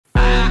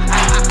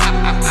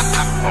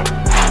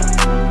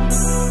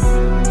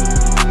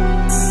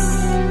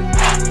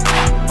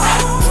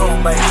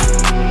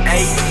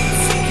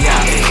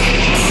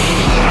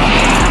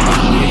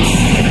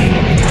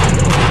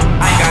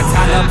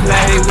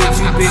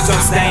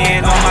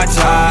staying on my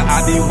job.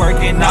 I be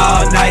working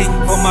all night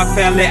for my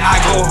family. I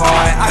go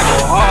hard, I go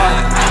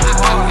hard.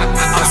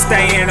 I'm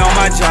staying on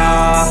my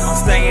job. I'm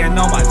staying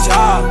on my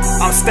job.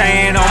 I'm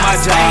staying on my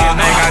job.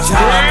 Ain't got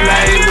time to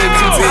play with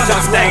you, bitch.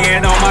 I'm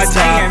staying on my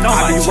job.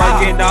 I be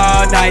working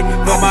all night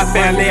for my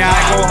family. I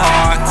go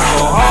hard, I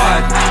go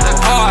hard,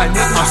 hard.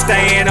 I'm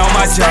staying on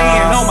my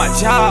job. On my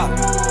job.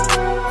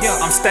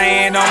 I'm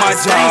staying on my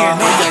job.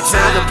 Ain't got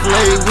time to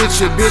play with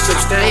you, bitch. I'm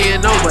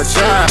staying on my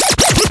job.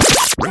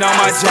 On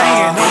my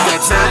job. Ain't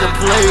got time to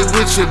play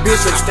with you,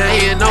 bitch. I'm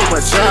staying on my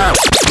job.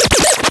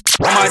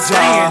 On my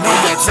job.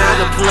 Ain't got time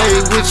to play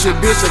with you,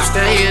 bitch. I'm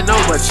staying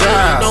on my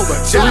job.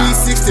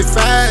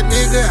 365,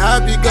 nigga, I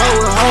be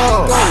going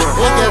hard.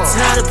 Ain't got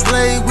time to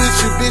play with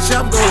you, bitch.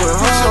 I'm going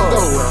hard.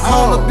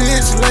 Call a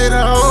bitch later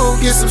on,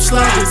 get some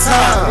sloppy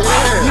time.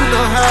 You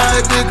know how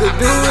a nigga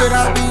do it,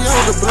 I be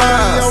on the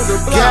block.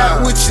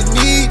 Got what you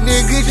need,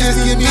 nigga,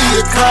 just give me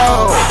a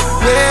call.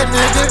 Yeah,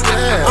 nigga,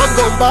 I'm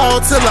gon'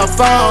 ball till I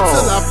fall.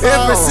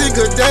 Every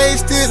single day,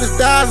 still the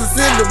thousands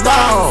in the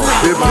mall.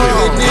 And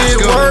then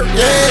work,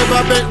 yeah,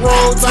 my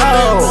bankroll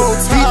tall.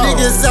 These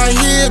niggas out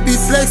here be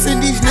flexing,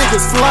 these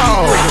niggas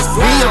flaw.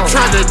 Me, I'm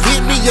tryna get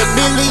me a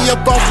million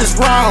up off this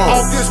raw.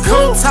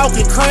 Come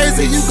talking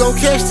crazy, you gon'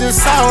 catch this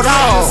salt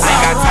off.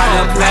 Ain't got time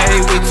to play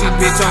with you,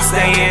 bitch. I'm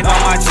staying on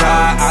my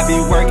job. I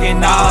be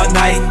working all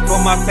night for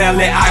my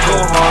family. I go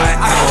hard,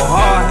 I go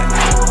hard.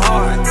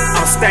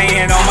 I'm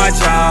staying on my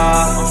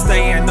job. I'm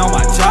staying on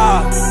my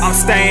job. I'm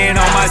staying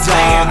on my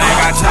job. Ain't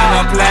got time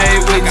to play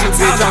with you,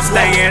 bitch. I'm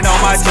staying on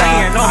my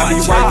job. I be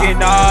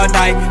working all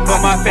night for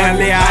my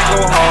family. I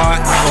go hard,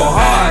 I go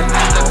hard,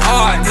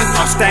 hard.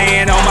 I'm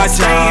staying on my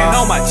job.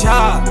 On my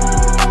job.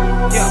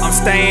 I'm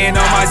staying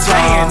on my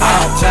job.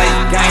 I don't play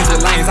games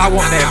with lanes. I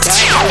want that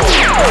bang.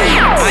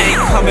 I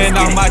ain't coming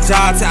on my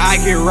job till I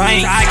get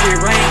ranked.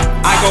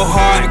 I go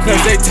hard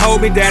cause they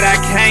told me that I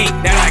can't.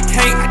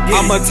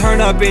 I'ma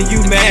turn up and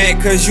you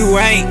mad cause you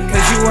ain't.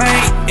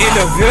 In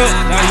the Ville,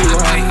 no you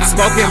ain't.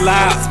 Smoking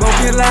loud.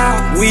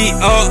 We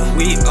up,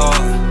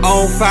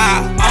 on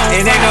fire.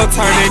 And ain't no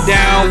turning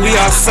down. We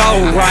are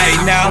sold right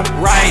now.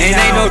 And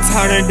ain't no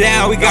turning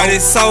down. We got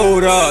it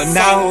sold up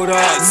now.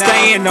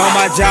 Staying on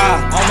my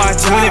job.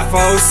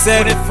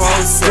 24/7,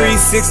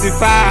 365.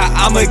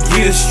 I'ma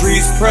get the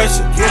streets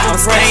pressure. I'm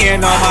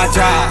staying on my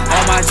job.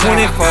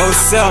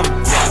 24/7,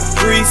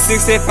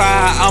 365.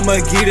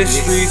 I'ma get the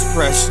streets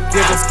pressure.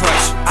 Give us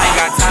pressure. I ain't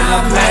got time to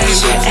play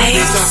with you,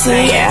 bitch. I'm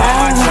staying on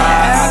my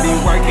job. I be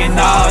working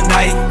all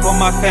night for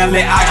my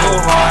family. I go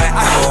hard,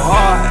 I go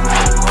hard.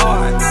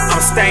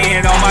 I'm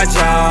staying on my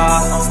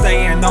job. I'm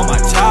staying on my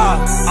job.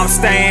 I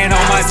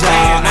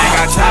ain't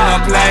got time to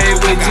play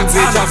with you,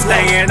 bitch. I'm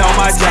staying on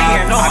my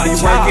job. I be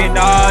working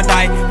all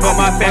night for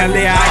my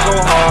family. I go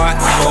hard,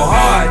 I go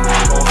hard.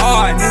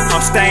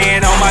 I'm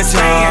staying on my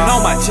job.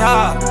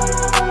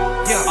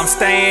 I'm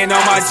staying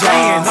on my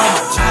job.